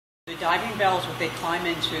diving bell is what they climb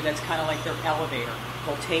into. That's kind of like their elevator.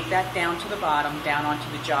 They'll take that down to the bottom, down onto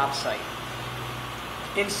the job site.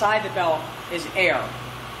 Inside the bell is air.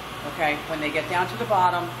 Okay, when they get down to the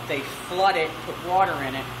bottom, they flood it, put water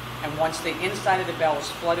in it, and once the inside of the bell is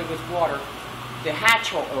flooded with water, the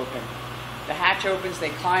hatch will open. The hatch opens, they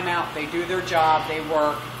climb out, they do their job, they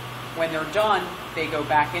work. When they're done, they go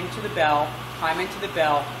back into the bell, climb into the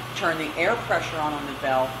bell, turn the air pressure on the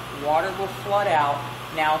bell, water will flood out.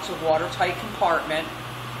 Now it's a watertight compartment.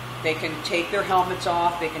 They can take their helmets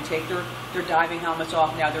off, they can take their diving helmets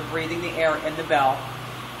off. Now they're breathing the air in the bell.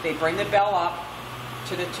 They bring the bell up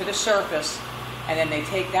to the surface, and then they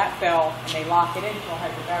take that bell and they lock it into a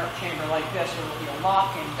hyperbaric chamber like this. There will be a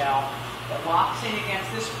lock-in bell that locks in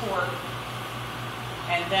against this port,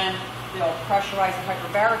 and then they'll pressurize the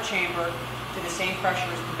hyperbaric chamber to the same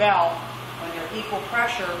pressure as the bell. When they're equal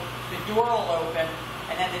pressure, the door will open,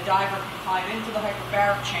 and then the diver can climb into the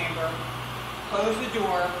hyperbaric chamber, close the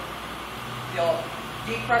door, they'll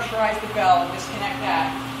depressurize the bell, disconnect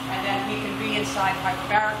that, and then he can be inside the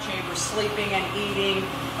hyperbaric chamber sleeping and eating.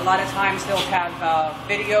 A lot of times they'll have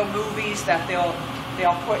video movies that they'll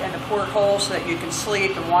put in the porthole so that you can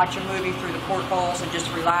sleep and watch a movie through the portholes and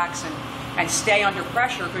just relax and stay under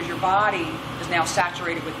pressure, because your body is now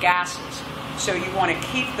saturated with gases. So you want to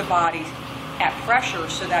keep the body at pressure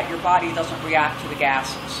so that your body doesn't react to the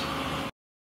gases.